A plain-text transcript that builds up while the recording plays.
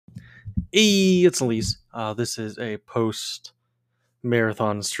Hey, it's Elise. This is a post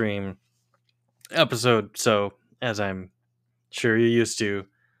marathon stream episode, so as I'm sure you're used to,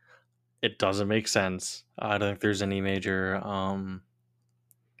 it doesn't make sense. I don't think there's any major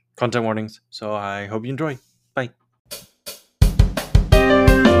content warnings, so I hope you enjoy. Bye.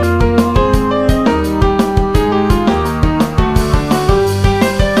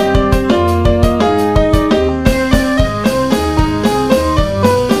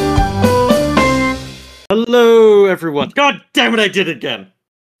 Hello, everyone. God damn it, I did it again.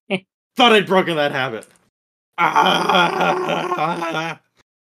 Thought I'd broken that habit.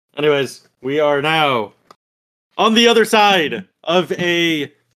 Anyways, we are now on the other side of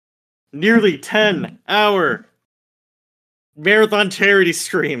a nearly 10-hour marathon charity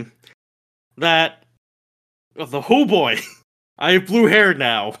stream that, oh boy, I have blue hair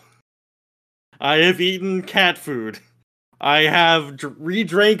now. I have eaten cat food. I have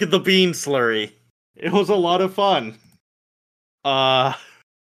re-drank the bean slurry. It was a lot of fun. How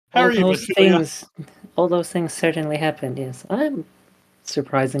are you, Minfilia? All those things certainly happened. Yes, I'm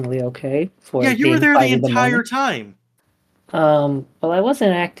surprisingly okay for Yeah, you were being there 5 the in the entire morning. time. Well, I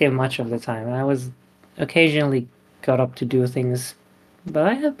wasn't active much of the time. I was occasionally got up to do things, but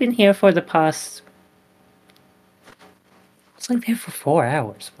I have been here for the past. It's like there for 4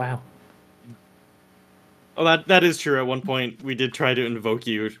 hours. Wow. Oh, that is true. At one point, we did try to invoke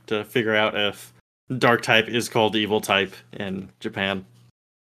you to figure out if dark type is called evil type in Japan.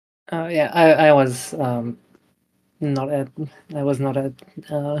 Yeah, I was not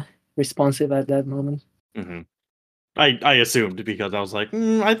responsive at that moment. Mm-hmm. I assumed because I was like,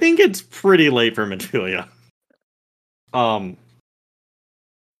 I think it's pretty late for Minfilia.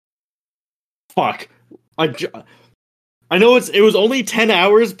 Fuck. I know it was only 10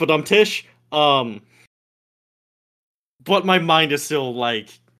 hours, but Tish. But my mind is still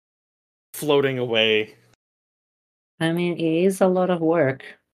like floating away. I mean, it is a lot of work.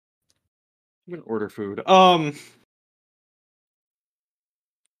 I'm gonna order food. But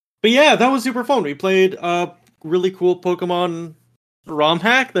yeah, that was super fun. We played a really cool Pokemon ROM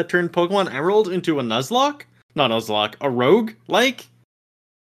hack that turned Pokemon Emerald into a Nuzlocke. Not Nuzlocke, a rogue like.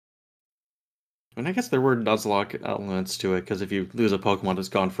 And I guess there were Nuzlocke elements to it, because if you lose a Pokemon, it's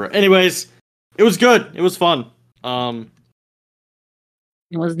gone for it. Anyways, it was good. It was fun.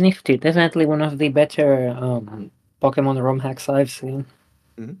 It was nifty. Definitely one of the better Pokemon ROM hacks I've seen.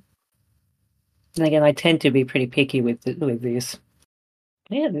 Mm-hmm. And again, I tend to be pretty picky with these.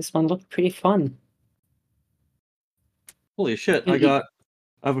 Yeah, this one looked pretty fun. Holy shit! I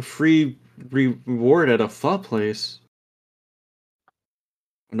have a free reward at a pho place.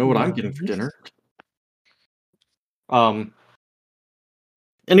 I know what I'm getting for dinner.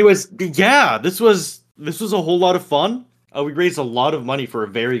 Anyways, yeah, this was a whole lot of fun. We raised a lot of money for a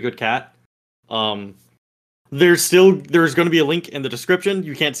very good cat. There's going to be a link in the description.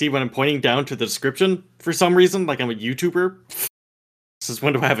 You can't see when I'm pointing down to the description for some reason, like I'm a YouTuber. Since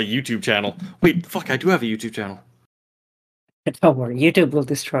when do I have a YouTube channel? Wait, fuck, I do have a YouTube channel. Don't worry, YouTube will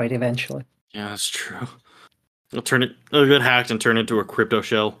destroy it eventually. Yeah, that's true. It'll get hacked and turn into a crypto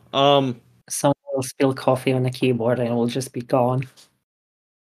shell. Someone will spill coffee on the keyboard and it will just be gone.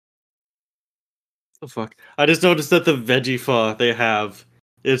 The fuck? I just noticed that the veggie pho they have,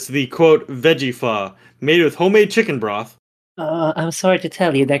 it's the quote veggie pho made with homemade chicken broth. I'm sorry to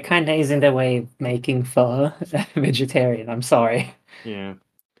tell you, that kind of isn't a way of making pho vegetarian. I'm sorry. Yeah,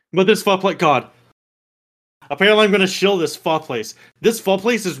 but this pho place, God. Apparently, I'm gonna shill this pho place. This pho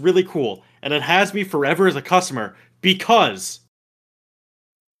place is really cool, and it has me forever as a customer because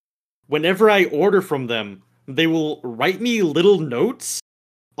whenever I order from them, they will write me little notes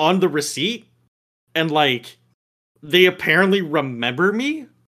on the receipt, and like they apparently remember me.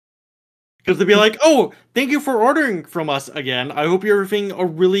 Because they'd be like, "Oh, thank you for ordering from us again. I hope you're having a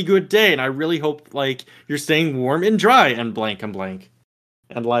really good day, and I really hope like you're staying warm and dry and blank and blank."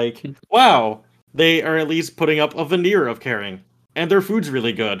 And like, wow, they are at least putting up a veneer of caring, and their food's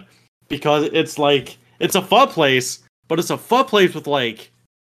really good because it's like it's a pho place, but it's a pho place with like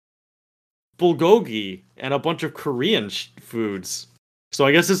bulgogi and a bunch of Korean foods. So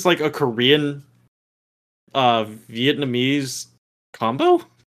I guess it's like a Korean, Vietnamese combo.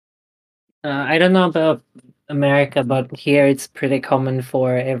 I don't know about America, but here it's pretty common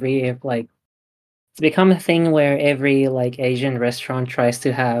for every like. It's become a thing where every like Asian restaurant tries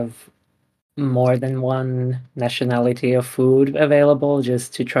to have more than one nationality of food available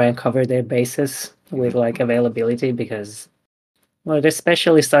just to try and cover their bases with like availability because well, it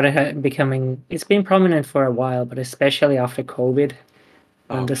especially started becoming. It's been prominent for a while, but especially after COVID,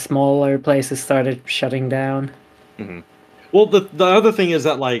 when the smaller places started shutting down. Mm-hmm. Well, the other thing is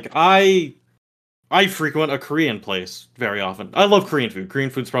that like I frequent a Korean place very often. I love Korean food. Korean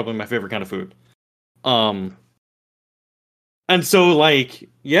food's probably my favorite kind of food. Um, and so like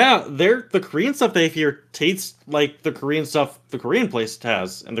yeah, the Korean stuff they here tastes like the Korean stuff the Korean place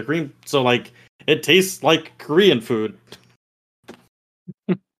has, and the Korean so like it tastes like Korean food.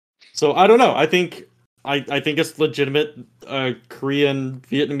 So I don't know. I think it's legitimate Korean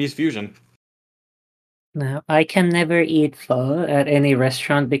Vietnamese fusion. Now, I can never eat pho at any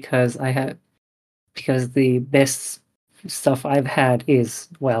restaurant because the best stuff I've had is,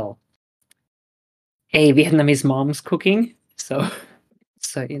 well, a Vietnamese mom's cooking. So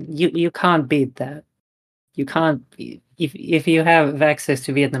you can't beat that. You can't if you have access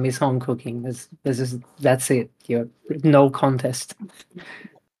to Vietnamese home cooking, that's it. You're no contest.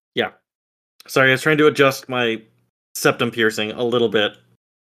 Yeah. Sorry, I was trying to adjust my septum piercing a little bit,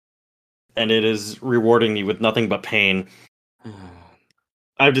 and it is rewarding me with nothing but pain.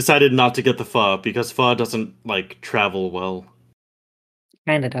 I've decided not to get the pho because pho doesn't like travel well.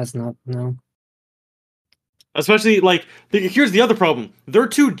 Kinda does not know. Especially like here's the other problem. They're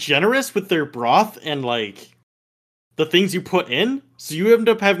too generous with their broth and like the things you put in, so you end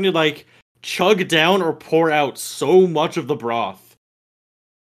up having to like chug down or pour out so much of the broth.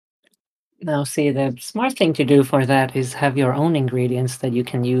 Now, see, the smart thing to do for that is have your own ingredients that you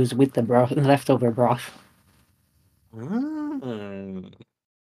can use with the leftover broth. Mm.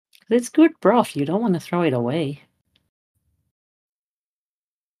 It's good broth. You don't want to throw it away.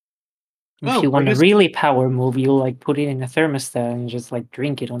 If you Oh, I want to guess really power move, you'll like put it in a thermostat and just like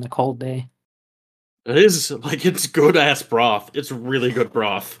drink it on a cold day. it is like it's good ass broth. It's really good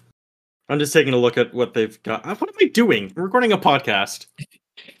broth. I'm just taking a look at what they've got. What am I doing? I'm recording a podcast.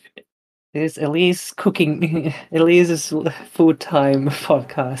 It's Elise cooking. Elise's food time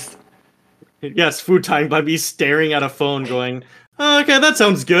podcast. Yes, food time by me staring at a phone going, "Oh, okay, that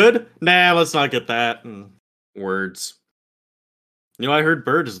sounds good. Nah, let's not get that. Words. You know, I heard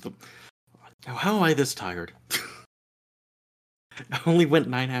bird is the. How am I this tired? I only went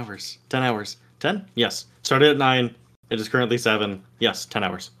 9 hours. 10 hours. 10? Yes. Started at 9. It is currently 7. Yes, 10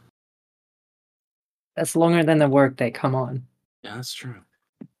 hours. That's longer than the workday. Come on. Yeah, that's true.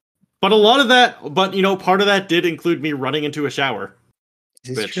 But a lot of that, but you know, part of that did include me running into a shower.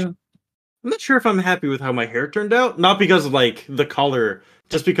 This is Which true. I'm not sure if I'm happy with how my hair turned out. Not because of like the color,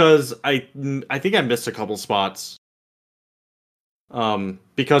 just because I think I missed a couple spots.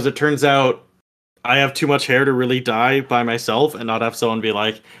 Because it turns out I have too much hair to really dye by myself and not have someone be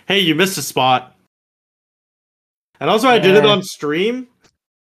like, "Hey, you missed a spot." And also, I did it Yeah. on stream.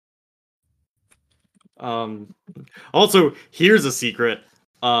 Um, Also, here's a secret.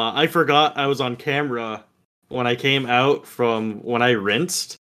 I forgot I was on camera when I came out from when I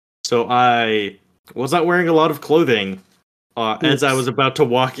rinsed, so I was not wearing a lot of clothing as I was Oops. about to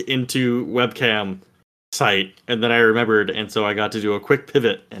walk into webcam site, and then I remembered, and so I got to do a quick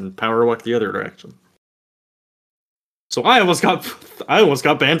pivot and power walk the other direction. So I almost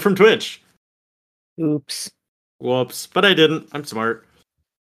got banned from Twitch. Oops. Whoops, but I didn't. I'm smart.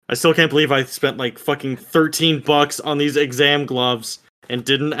 I still can't believe I spent like fucking $13 on these exam gloves and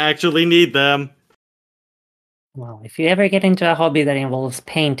didn't actually need them. Well, if you ever get into a hobby that involves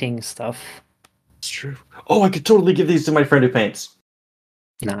painting stuff, It's true. Oh, I could totally give these to my friend who paints.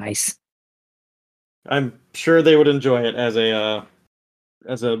 nice. I'm sure they would enjoy it as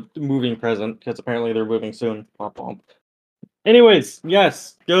a moving present because apparently they're moving soon. Pop pop. Anyways,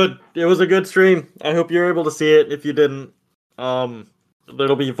 yes, good. It was a good stream. I hope you're able to see it. If you didn't,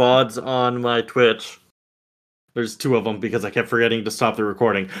 there'll be VODs on my Twitch. There's two of them because I kept forgetting to stop the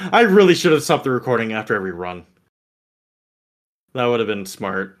recording. I really should have stopped the recording after every run. That would have been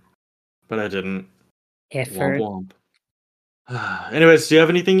smart, but I didn't. Effort. Womp womp. Anyways, do you have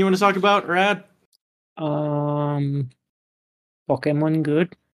anything you want to talk about or add? Pokemon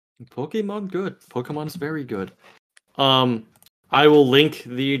good. Pokemon good. Pokemon is very good. I will link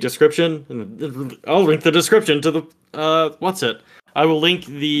the description. I'll link the description to the what's it? I will link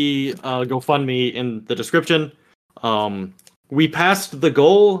the GoFundMe in the description. We passed the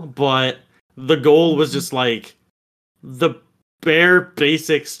goal, but the goal was just like the bare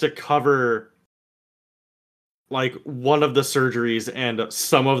basics to cover like one of the surgeries and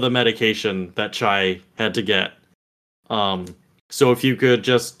some of the medication that Chai had to get. So if you could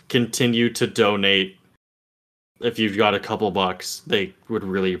just continue to donate, if you've got a couple bucks, they would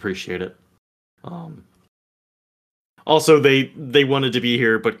really appreciate it. Also, they wanted to be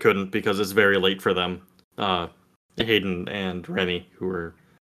here but couldn't because it's very late for them. Hayden and Remy, who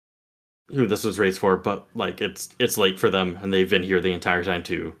this was raised for, but like it's late for them, and they've been here the entire time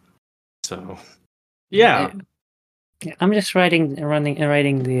too. So, yeah. Yeah, I'm just writing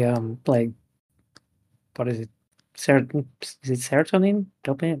the like what is it? Is it serotonin?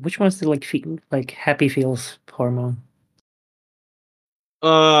 Dopamine? Which one's the like happy feels hormone?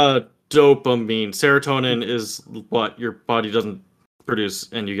 Dopamine. Serotonin is what your body doesn't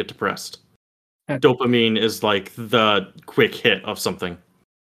produce and you get depressed. Okay. Dopamine is like the quick hit of something.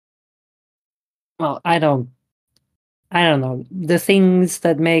 Well, I don't know. The things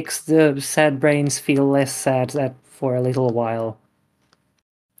that makes the sad brains feel less sad that for a little while.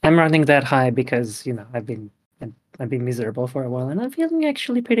 I'm running that high because, I've been miserable for a while and I'm feeling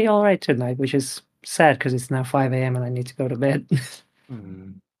actually pretty all right tonight, which is sad because it's now 5 a.m. and I need to go to bed.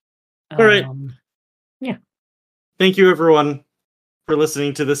 All right. Yeah. Thank you, everyone, for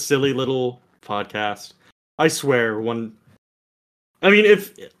listening to this silly little podcast. I swear, I mean,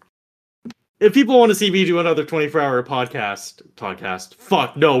 if people want to see me do another 24-hour podcast,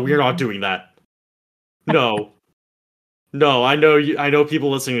 fuck no, we're not doing that. No, no, I know you. I know people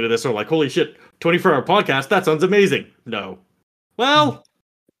listening to this are like, holy shit, 24-hour podcast. That sounds amazing. No, well,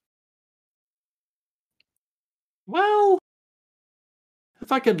 well,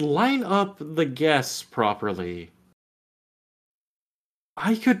 if I could line up the guests properly,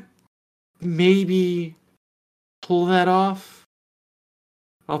 I could maybe pull that off.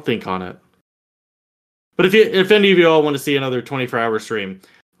 I'll think on it. But if any of you all want to see another 24-hour stream,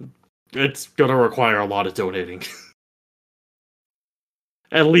 it's gonna require a lot of donating.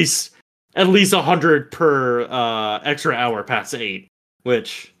 at least 100 per extra hour past 8,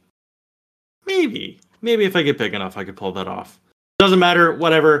 which maybe if I get big enough, I could pull that off. Doesn't matter.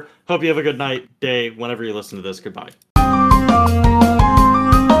 Whatever. Hope you have a good night, day, whenever you listen to this. Goodbye.